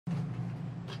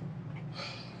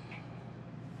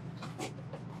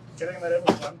getting that in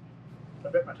was fun. I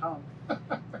bit my tongue.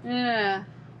 Yeah.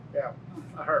 Yeah,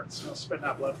 it hurts. I was spitting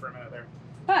out blood for a minute there.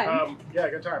 Fun. Yeah,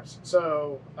 good times.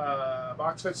 So,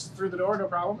 box fits through the door, no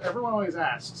problem. Everyone always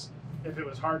asks if it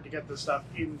was hard to get the stuff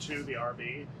into the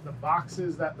RV. The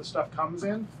boxes that the stuff comes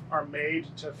in are made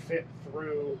to fit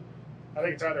through, I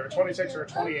think it's either a 26 or a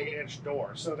 28-inch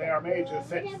door. So they are made to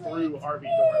fit through RV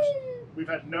doors. We've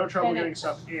had no trouble getting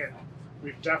stuff in.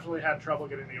 We've definitely had trouble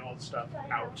getting the old stuff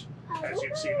out, as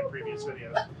you've seen in previous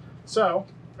videos. So,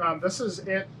 this is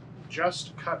it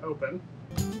just cut open.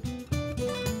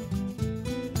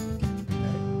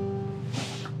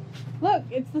 Look,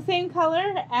 it's the same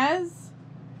color as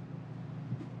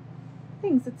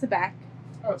things. It's the back.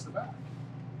 Oh, it's the back.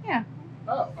 Yeah.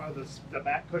 Oh, the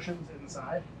back cushions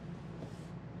inside?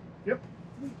 Yep.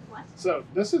 What? So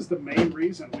this is the main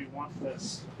reason we want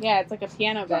this. Yeah, it's like a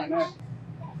piano bench.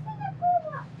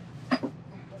 Dinette.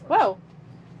 Whoa.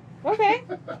 Okay.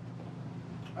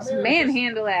 I mean,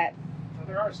 Manhandle that.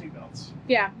 there are seatbelts.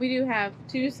 Yeah, we do have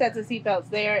 2 sets of seatbelts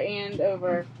there and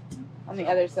over on the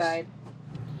other side.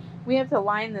 We have to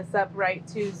line this up right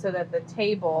too so that the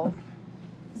table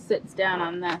sits down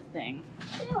on that thing.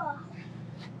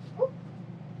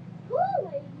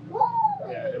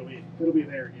 Yeah, it'll be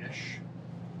there-ish.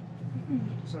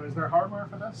 So is there hardware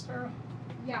for this, Tara?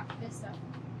 Yeah, this stuff.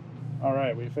 All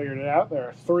right, we figured it out. There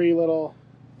are 3 little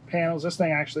panels. This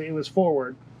thing actually, it was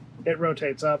forward. It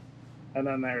rotates up, and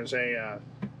then there's a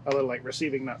little like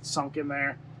receiving nut sunk in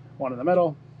there. One in the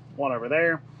middle, one over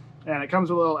there, and it comes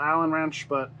with a little Allen wrench,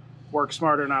 but work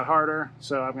smarter, not harder.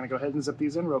 So I'm gonna go ahead and zip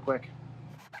these in real quick.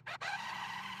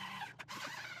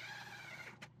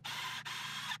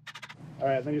 All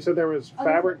right, then you said there was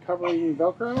fabric covering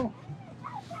Velcro?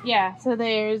 Yeah, so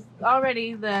there's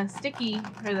already the sticky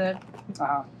for the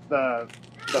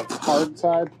hard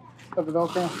side of the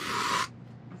Velcro.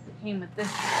 It came with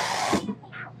this.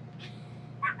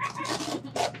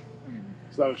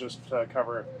 So that was just to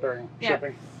cover it during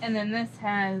shipping. And then this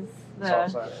has the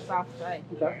soft side.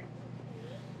 Okay.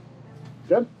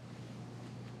 Good.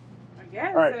 I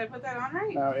guess. All right. Did I put that on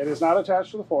right? Now it is not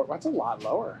attached to the floor. That's a lot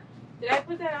lower. Did I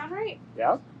put that on right?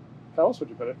 Yeah. How else would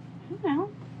you put it? I don't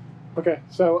know. Okay,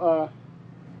 so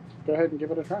go ahead and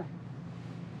give it a try.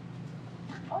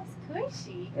 Oh, it's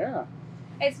cushy. Yeah.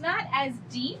 It's not as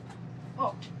deep.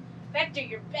 Oh, back to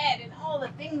your bed and all the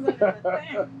things under the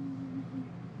thing.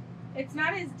 It's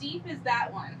not as deep as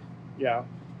that one. Yeah.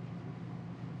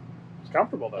 It's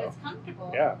comfortable though. It's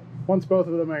comfortable. Yeah. Once both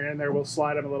of them are in there, we'll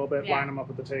slide them a little bit, Yeah. line them up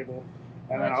at the table,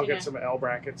 and then I'll get some L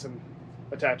brackets and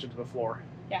attach it to the floor.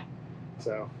 Yeah.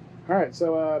 So, all right.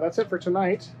 So that's it for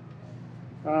tonight.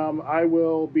 I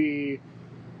will be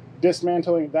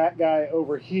dismantling that guy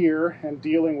over here and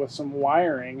dealing with some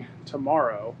wiring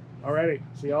tomorrow. Alrighty,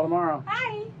 see y'all tomorrow.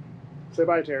 Bye. Say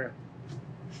bye, Tara.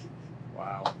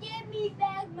 Wow. Give me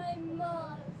back my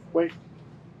mug. Wait.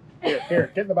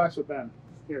 Here, get in the box with Ben.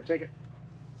 Here, take it.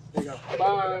 There you go.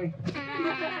 Bye.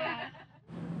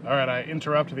 Alright, I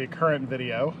interrupt the current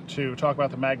video to talk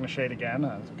about the Magneshade again.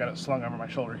 I've got it slung over my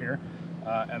shoulder here.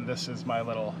 And this is my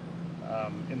little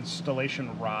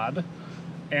installation rod.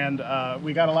 And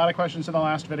we got a lot of questions in the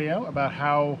last video about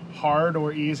how hard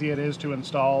or easy it is to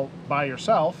install by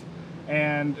yourself.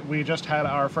 And we just had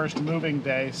our first moving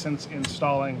day since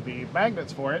installing the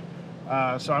magnets for it.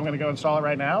 So I'm going to go install it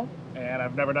right now. And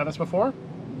I've never done this before,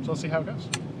 so let's see how it goes.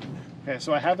 Okay,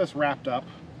 so I have this wrapped up.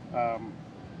 I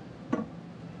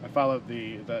followed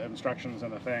the instructions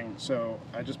and the thing. So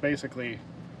I just basically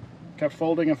kept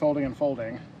folding and folding and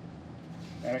folding.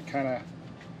 And it kind of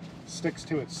sticks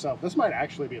to itself. This might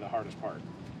actually be the hardest part.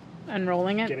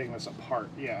 Unrolling it? Getting this apart,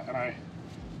 yeah. And I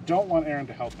don't want Erin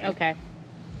to help me. Okay.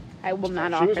 I will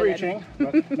not She offer was reaching,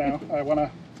 it. but no, I want to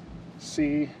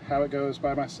see how it goes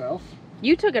by myself.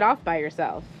 You took it off by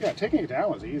yourself. Yeah, taking it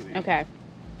down was easy. Okay.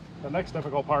 The next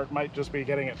difficult part might just be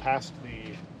getting it past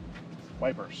the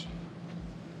wipers.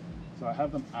 So I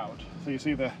have them out. So you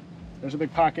see there's a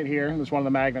big pocket here. There's one of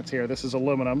the magnets here. This is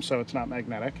aluminum, so it's not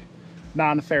magnetic.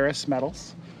 Non-ferrous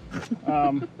metals.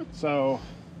 So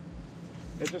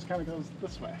it just kind of goes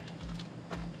this way.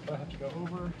 So I have to go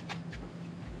over.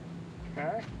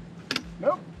 Okay.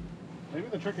 Nope. Maybe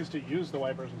the trick is to use the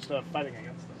wipers instead of fighting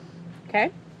against them.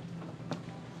 Okay.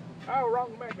 Oh,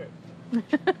 wrong magnet.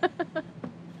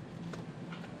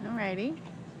 Alrighty.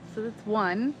 So that's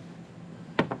one.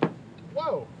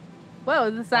 Whoa. Whoa,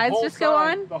 the sides just go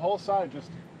on? The whole side just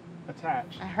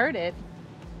attached. I heard it.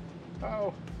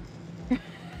 Oh.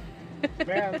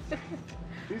 Man,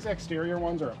 these exterior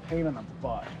ones are a pain in the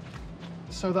butt.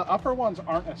 So the upper ones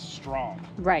aren't as strong.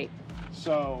 Right.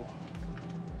 So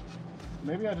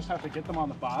maybe I just have to get them on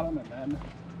the bottom and then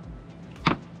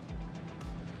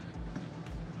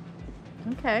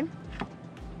Okay.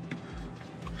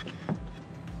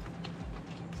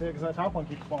 See, because that top one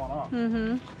keeps falling off.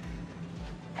 Mm-hmm.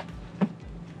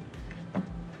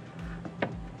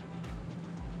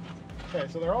 Okay,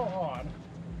 so they're all on.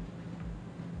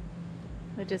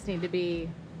 They just need to be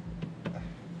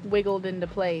wiggled into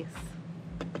place.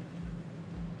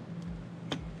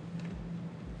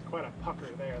 Quite a pucker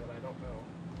there that I don't know.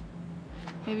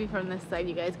 Maybe from this side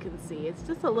you guys can see. It's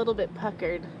just a little bit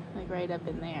puckered, like right up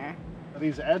in there.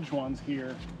 These edge ones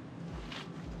here,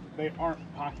 they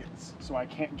aren't pockets, so I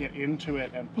can't get into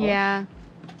it and push. Yeah.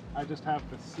 I just have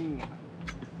the seam.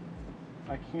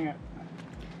 I can't.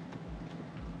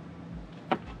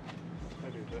 I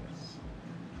do this.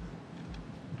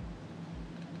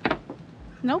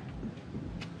 Nope.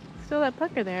 Still that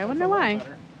pucker there. I That's wonder a little why.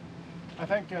 better. I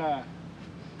think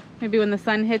Maybe when the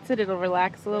sun hits it, it'll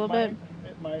relax a little bit.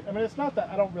 It might. I mean, it's not that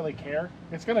I don't really care.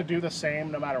 It's going to do the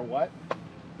same no matter what.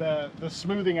 The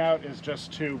smoothing out is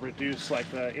just to reduce like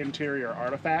the interior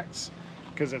artifacts,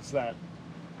 because it's that,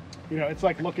 you know, it's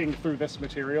like looking through this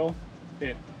material.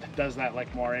 It does that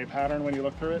like moire pattern when you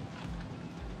look through it.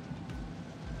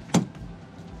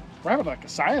 We're having like a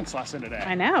science lesson today.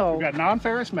 I know. We've got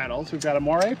non-ferrous metals. We've got a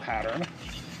moire pattern.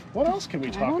 What else can we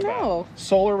talk don't about? know.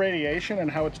 Solar radiation and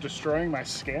how it's destroying my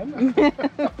skin.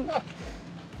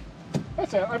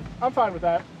 That's it. I'm fine with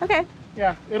that. Okay.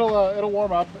 Yeah, it'll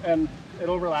warm up and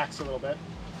it'll relax a little bit.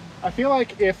 I feel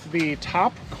like if the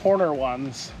top corner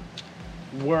ones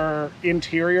were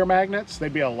interior magnets,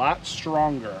 they'd be a lot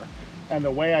stronger. And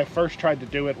the way I first tried to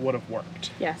do it would have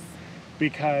worked. Yes.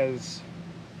 Because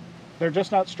they're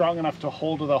just not strong enough to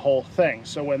hold the whole thing.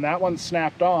 So when that one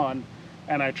snapped on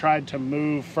and I tried to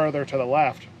move further to the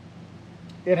left,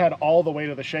 it had all the weight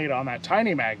of the shade on that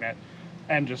tiny magnet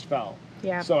and just fell.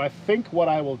 Yeah. So I think what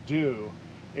I will do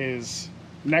is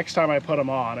next time I put them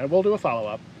on, and we'll do a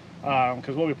follow-up,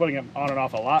 because we'll be putting it on and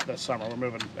off a lot this summer. We're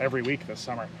moving every week this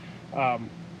summer.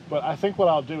 But I think what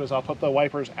I'll do is I'll put the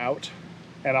wipers out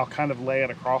and I'll kind of lay it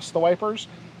across the wipers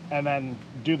and then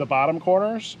do the bottom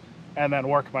corners and then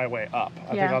work my way up.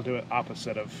 I think I'll do it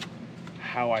opposite of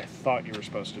how I thought you were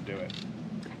supposed to do it.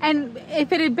 And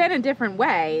if it had been a different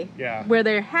way, where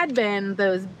there had been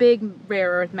those big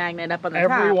rare earth magnet up on the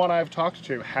top. Everyone I've talked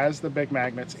to has the big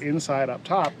magnets inside up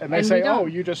top, and they say, oh,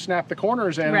 you just snap the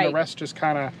corners in and the rest just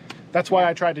kind of, that's why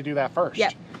I tried to do that first.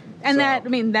 Yep. And that, I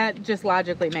mean, that just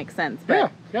logically makes sense.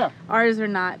 But yeah. Ours are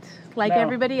not like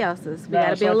everybody else's. We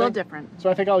gotta be a little different.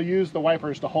 So I think I'll use the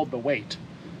wipers to hold the weight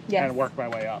and work my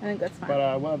way up. I think that's fine.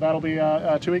 But well, that'll be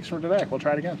 2 weeks from today. We'll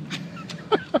try it again.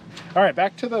 All right,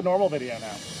 back to the normal video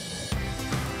now.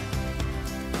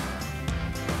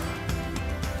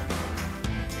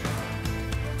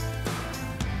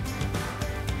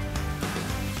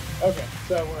 Okay,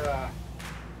 so we're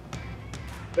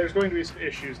there's going to be some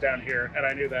issues down here, and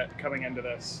I knew that coming into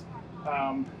this.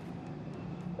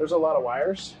 There's a lot of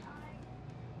wires,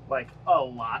 like a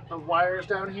lot of wires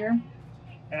down here,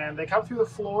 and they come through the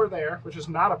floor there, which is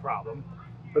not a problem,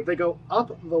 but they go up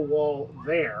the wall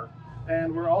there,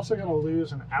 and we're also going to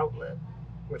lose an outlet,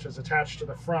 which is attached to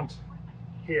the front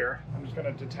here. I'm just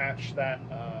going to detach that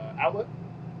outlet,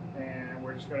 and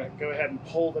we're just going to go ahead and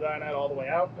pull the dinette all the way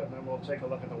out, and then we'll take a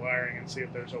look at the wiring and see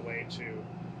if there's a way to,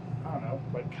 I don't know,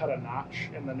 like cut a notch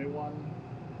in the new one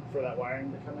for that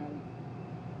wiring to come in.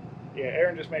 Yeah,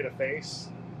 Aaron just made a face,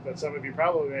 but some of you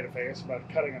probably made a face about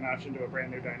cutting a notch into a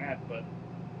brand new dinette, but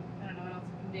I don't know what else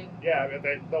we can do.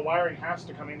 yeah, the wiring has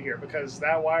to come in here because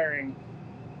that wiring,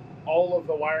 all of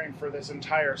the wiring for this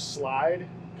entire slide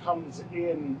comes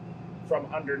in from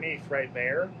underneath right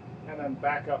there and then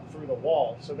back up through the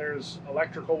wall. So there's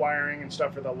electrical wiring and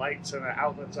stuff for the lights and the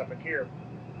outlets up in here.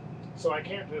 So I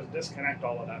can't just disconnect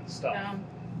all of that stuff. No,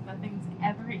 nothing's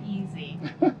ever easy.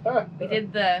 We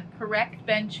did the correct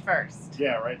bench first.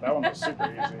 Yeah, right. That one was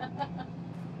super easy.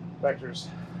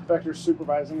 Vector's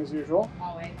supervising as usual.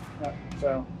 Always. Yeah,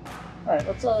 so, all right,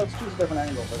 let's choose a different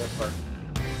angle for this part.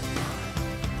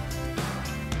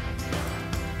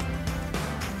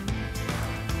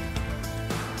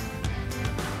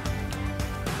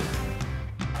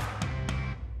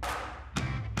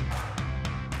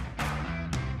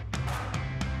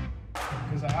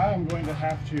 I am going to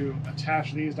have to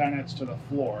attach these dinettes to the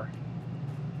floor.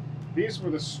 These were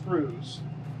the screws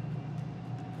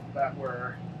that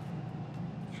were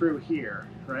through here,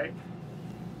 right?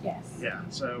 Yes. Yeah,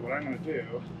 so what I'm going to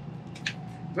do,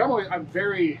 I'm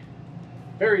very,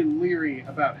 very leery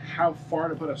about how far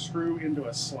to put a screw into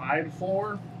a slide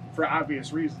floor for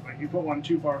obvious reasons. Like you put one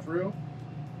too far through,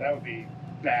 that would be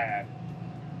bad.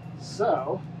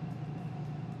 So,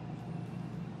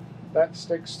 that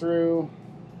sticks through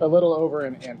a little over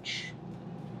an inch.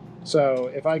 So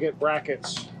if I get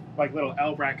brackets, like little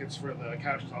L brackets for the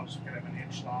couches, I'll just get them an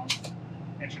inch long,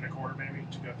 inch and a quarter maybe,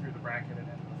 to go through the bracket and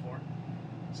into the floor.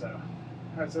 So,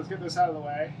 all right, so let's get this out of the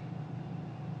way.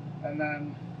 And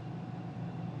then,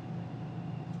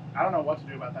 I don't know what to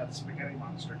do about that spaghetti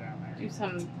monster down there. Do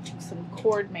some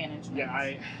cord management. Yeah,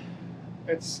 I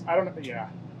don't know, yeah.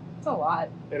 It's a lot.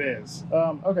 It is.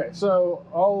 Okay, so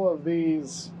all of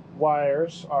these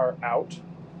wires are out.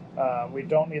 We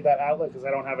don't need that outlet because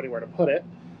I don't have anywhere to put it.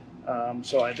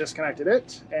 So I disconnected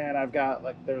it, and I've got,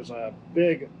 like, there's a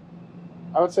big,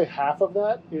 I would say half of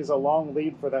that is a long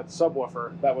lead for that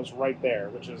subwoofer that was right there,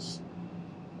 which is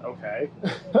okay.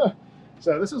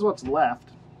 So this is what's left.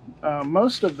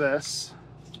 Most of this,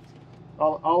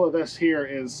 all of this here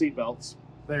is seat belts.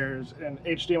 There's an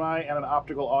HDMI and an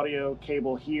optical audio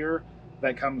cable here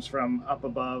that comes from up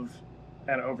above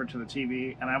and over to the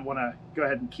TV, and I want to go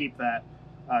ahead and keep that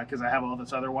because I have all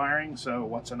this other wiring, so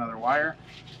what's another wire?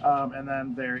 And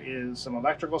then there is some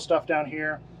electrical stuff down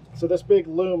here. So this big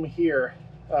loom here,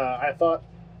 I thought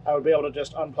I would be able to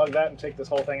just unplug that and take this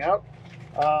whole thing out.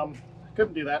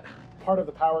 Couldn't do that. Part of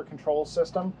the power control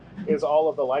system is all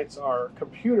of the lights are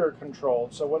computer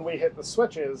controlled, so when we hit the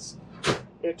switches,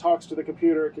 it talks to the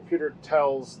computer. Computer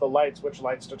tells the lights which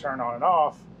lights to turn on and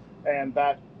off, and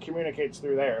that communicates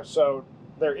through there. So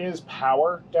there is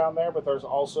power down there, but there's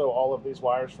also all of these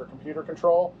wires for computer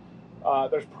control.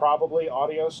 There's probably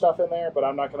audio stuff in there, but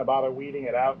I'm not going to bother weeding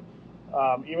it out,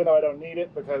 even though I don't need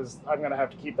it because I'm going to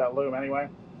have to keep that loom anyway.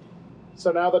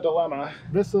 So now the dilemma,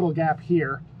 this little gap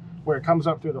here where it comes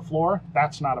up through the floor,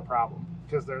 that's not a problem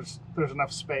because there's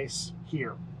enough space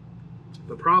here.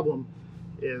 The problem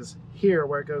is here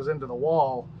where it goes into the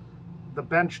wall, the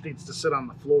bench needs to sit on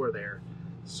the floor there.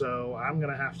 So I'm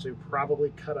gonna have to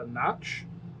probably cut a notch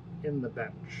in the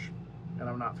bench, and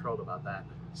I'm not thrilled about that.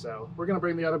 So we're gonna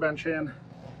bring the other bench in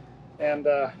and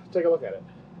take a look at it.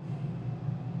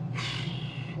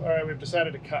 All right, we've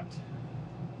decided to cut.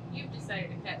 You've decided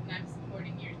to cut, and I'm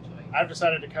supporting your choice. I've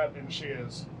decided to cut, and she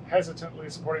is hesitantly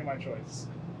supporting my choice.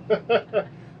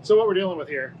 So what we're dealing with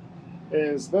here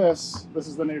is this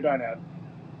is the new dinette.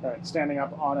 All right, standing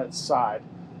up on its side.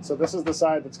 So this is the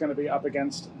side that's going to be up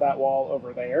against that wall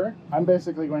over there. I'm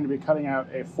basically going to be cutting out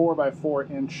a 4x4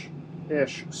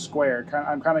 inch-ish square.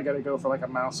 I'm kind of going to go for like a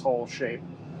mouse hole shape.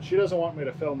 She doesn't want me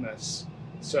to film this,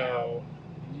 so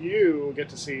you get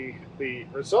to see the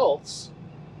results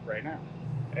right now.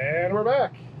 And we're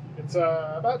back. It's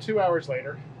about 2 hours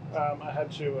later. I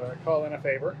had to call in a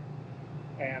favor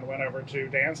and went over to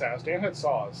Dan's house. Dan had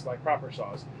saws, like proper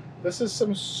saws. This is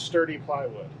some sturdy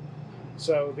plywood.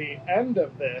 So the end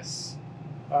of this,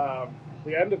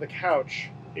 the end of the couch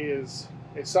is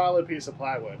a solid piece of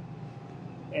plywood.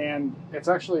 And it's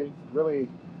actually really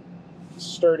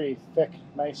sturdy, thick,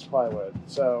 nice plywood.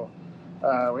 So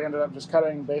we ended up just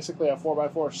cutting basically a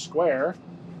 4x4 square.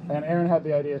 And Aaron had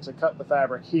the idea to cut the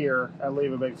fabric here and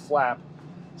leave a big flap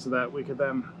so that we could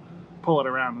then pull it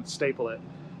around and staple it.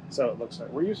 So it looks like,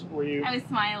 were you? I was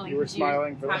smiling. You were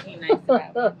smiling for talking nice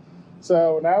about it.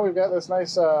 So now we've got this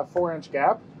nice 4-inch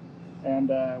gap, and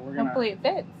we're gonna hopefully it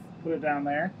fits. Put it down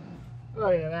there.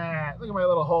 Look at that! Look at my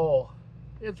little hole.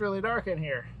 It's really dark in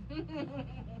here.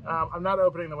 I'm not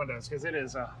opening the windows because it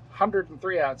is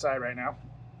 103 outside right now.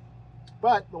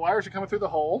 But the wires are coming through the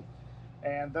hole,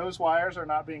 and those wires are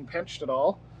not being pinched at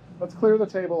all. Let's clear the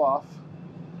table off,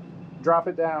 drop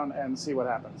it down, and see what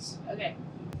happens. Okay.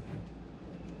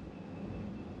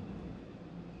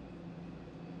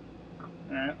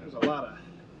 All right, there's a lot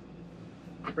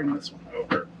of. Bring this one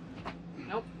over.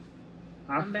 Nope.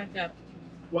 Huh? Come back up.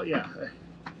 Well, yeah.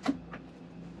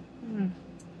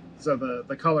 So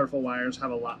the colorful wires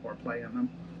have a lot more play in them.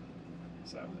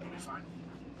 So that'll be fine.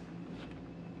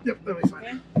 Yep, that'll be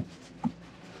fine.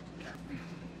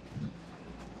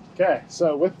 Okay,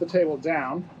 so with the table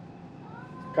down,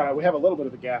 we have a little bit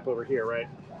of a gap over here, right?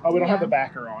 Oh, we don't have the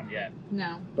backer on yet.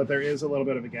 No. But there is a little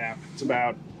bit of a gap. It's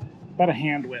about a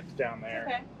hand width down there.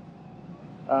 Okay.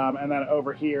 And then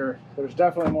over here, there's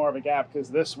definitely more of a gap because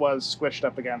this was squished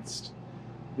up against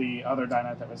the other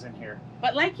dinette that was in here.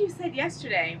 But like you said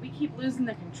yesterday, we keep losing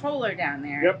the controller down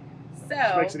there. Yep. So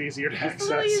Which makes it easier to access. It's a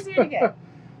little easier to get.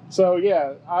 So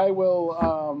yeah, I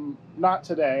will, not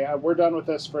today, we're done with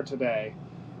this for today,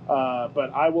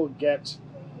 but I will get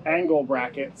angle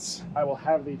brackets. I will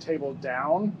have the table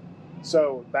down,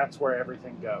 so that's where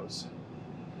everything goes.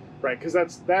 Right, because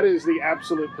that is the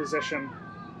absolute position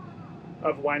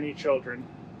of whiny children.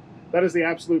 That is the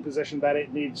absolute position that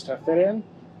it needs to fit in.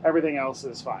 Everything else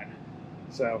is fine.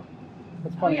 So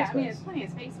that's plenty of space. I mean, it's plenty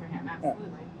of space for him,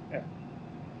 absolutely. Yeah.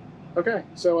 Okay,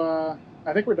 so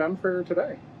I think we're done for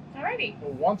today. All Alrighty.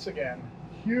 Well, once again,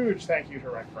 huge thank you to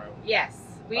RecPro. Yes,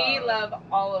 we love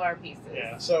all of our pieces.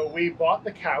 Yeah, so we bought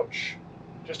the couch.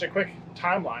 Just a quick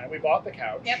timeline. We bought the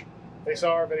couch. Yep. They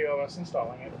saw our video of us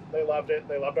installing it. They loved it.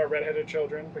 They loved our redheaded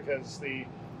children because I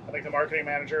think the marketing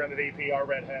manager and the DP are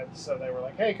redheads. So they were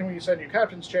like, hey, can we send you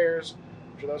captain's chairs?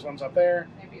 Which are those ones up there.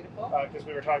 They're beautiful. Because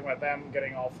we were talking about them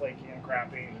getting all flaky and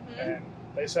crappy. Mm-hmm. And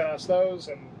they sent us those,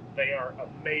 and they are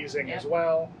amazing as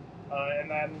well. And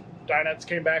then Dinette's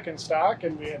came back in stock,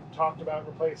 and we had talked about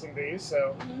replacing these.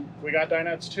 So we got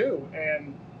Dinette's too,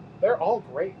 and they're all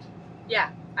great.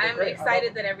 Yeah. I'm great.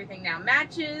 excited that everything now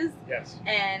matches. Yes.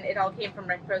 And it all came from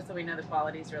RecPro, so we know the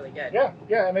quality is really good. Yeah,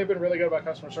 and they've been really good about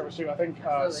customer service too. I think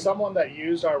someone that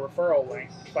used our referral link,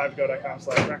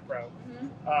 five2go.com/RecPro,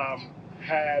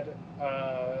 had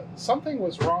something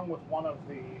was wrong with one of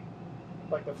the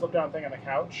flip down thing on the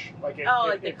couch.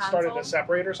 It started to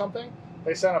separate or something.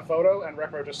 They sent a photo, and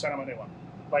RecPro just sent them a new one.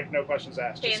 No questions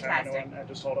asked. Just sent them a new one and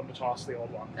just told them to toss the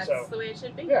old one. That's the way it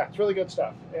should be. Yeah, it's really good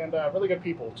stuff. And really good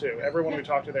people, too. Everyone we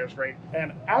talked to there is great.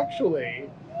 And actually,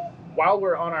 while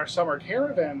we're on our summer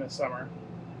caravan this summer,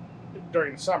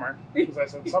 during the summer, because I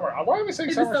said summer. Why am I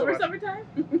saying summer so much? Summertime?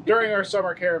 During our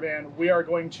summer caravan, we are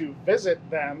going to visit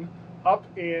them up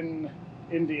in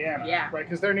Indiana. Yeah. Right?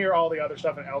 Because they're near all the other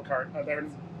stuff in Elkhart.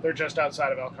 They're just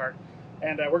outside of Elkhart.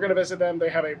 And we're going to visit them. They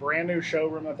have a brand new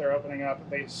showroom that they're opening up.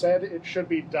 They said it should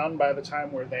be done by the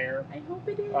time we're there. I hope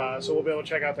it is. So we'll be able to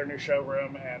check out their new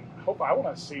showroom, and I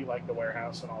want to see the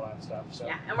warehouse and all that stuff. So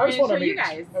yeah, and we're going to show you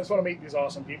guys. I just want to meet these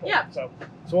awesome people. Yeah. So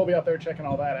we'll be out there checking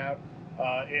all that out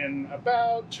in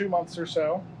about 2 months or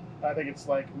so. I think it's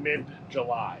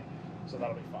mid-July. So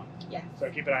that'll be fun. Yeah. So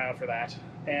keep an eye out for that.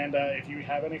 And if you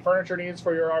have any furniture needs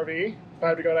for your RV,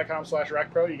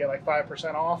 five2go.com/RecPro, you get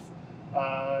 5% off.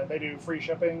 They do free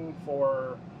shipping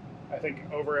for, I think,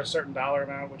 over a certain dollar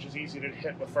amount, which is easy to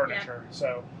hit with furniture. Yeah.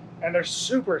 So, and they're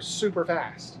super, super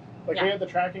fast. We had the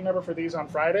tracking number for these on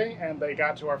Friday, and they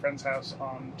got to our friend's house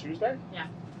on Tuesday. Yeah.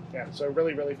 Yeah, so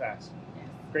really, really fast. Yeah.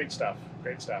 Great stuff.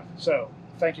 Great stuff. So,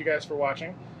 thank you guys for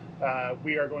watching.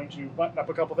 We are going to button up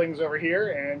a couple things over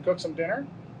here and cook some dinner,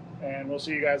 and we'll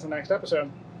see you guys in the next episode.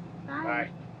 Bye. Bye.